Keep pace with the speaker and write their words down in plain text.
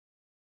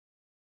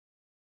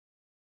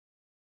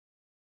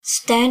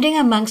Standing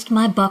amongst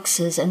my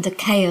boxes and the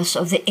chaos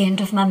of the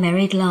end of my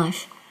married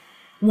life,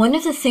 one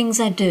of the things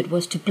I did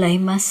was to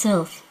blame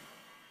myself.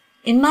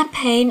 In my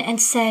pain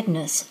and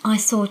sadness, I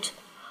thought,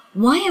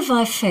 why have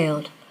I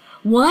failed?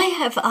 Why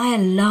have I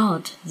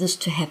allowed this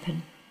to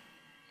happen?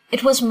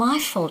 It was my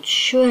fault,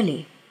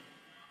 surely.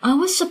 I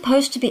was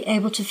supposed to be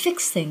able to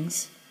fix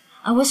things.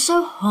 I was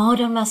so hard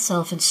on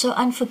myself and so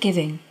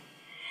unforgiving.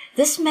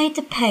 This made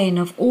the pain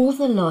of all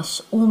the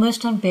loss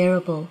almost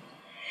unbearable.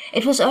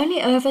 It was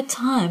only over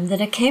time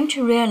that I came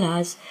to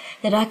realize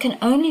that I can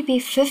only be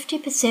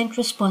 50%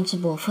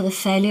 responsible for the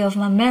failure of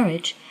my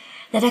marriage,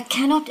 that I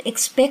cannot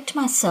expect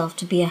myself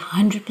to be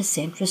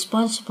 100%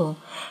 responsible,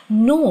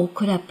 nor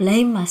could I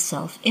blame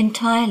myself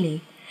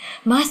entirely.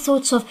 My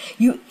thoughts of,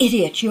 "You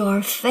idiot, you are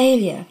a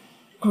failure,"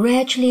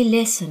 gradually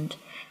lessened,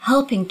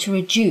 helping to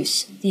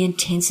reduce the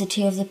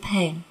intensity of the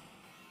pain.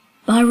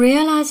 By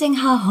realizing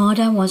how hard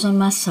I was on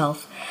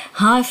myself,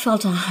 how I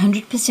felt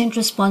 100%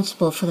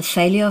 responsible for the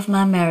failure of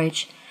my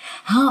marriage,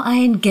 how I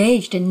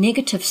engaged in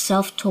negative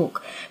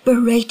self-talk,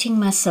 berating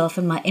myself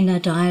in my inner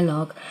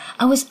dialogue,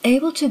 I was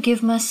able to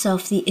give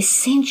myself the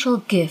essential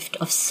gift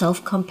of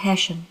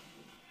self-compassion.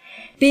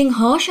 Being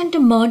harsh and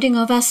demanding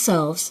of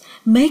ourselves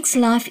makes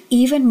life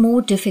even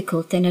more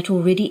difficult than it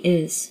already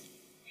is.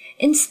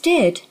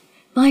 Instead,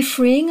 by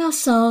freeing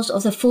ourselves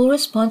of the full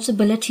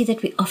responsibility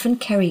that we often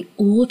carry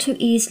all too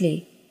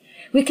easily,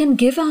 we can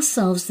give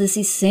ourselves this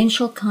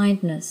essential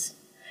kindness,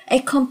 a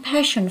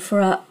compassion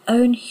for our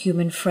own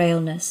human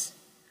frailness.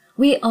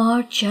 We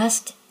are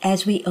just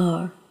as we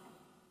are.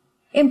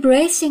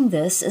 Embracing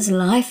this is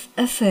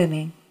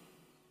life-affirming.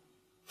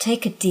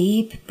 Take a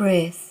deep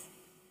breath.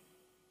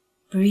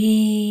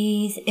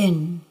 Breathe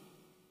in.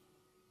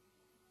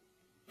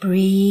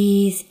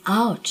 Breathe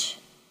out.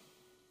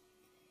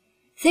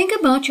 Think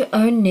about your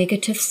own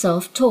negative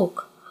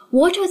self-talk.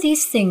 What are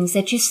these things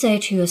that you say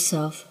to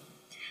yourself?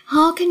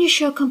 How can you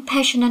show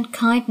compassion and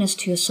kindness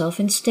to yourself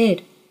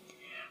instead?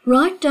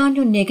 Write down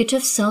your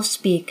negative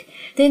self-speak,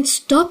 then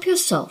stop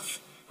yourself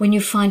when you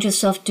find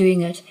yourself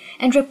doing it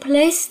and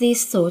replace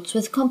these thoughts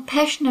with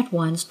compassionate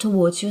ones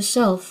towards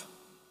yourself.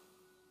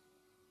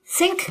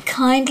 Think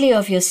kindly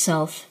of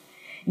yourself.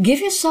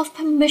 Give yourself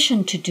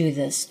permission to do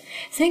this.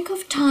 Think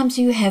of times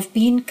you have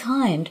been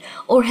kind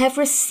or have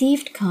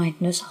received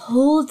kindness.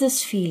 Hold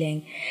this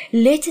feeling.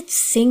 Let it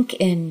sink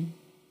in.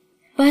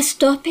 By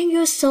stopping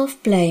your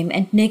self-blame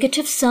and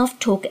negative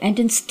self-talk and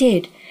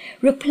instead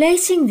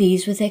replacing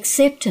these with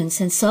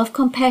acceptance and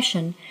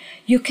self-compassion,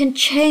 you can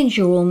change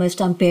your almost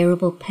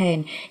unbearable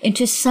pain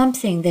into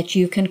something that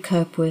you can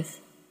cope with.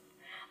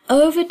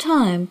 Over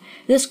time,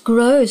 this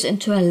grows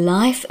into a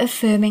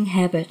life-affirming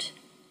habit.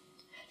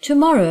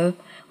 Tomorrow,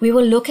 we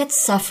will look at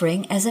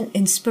suffering as an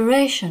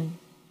inspiration.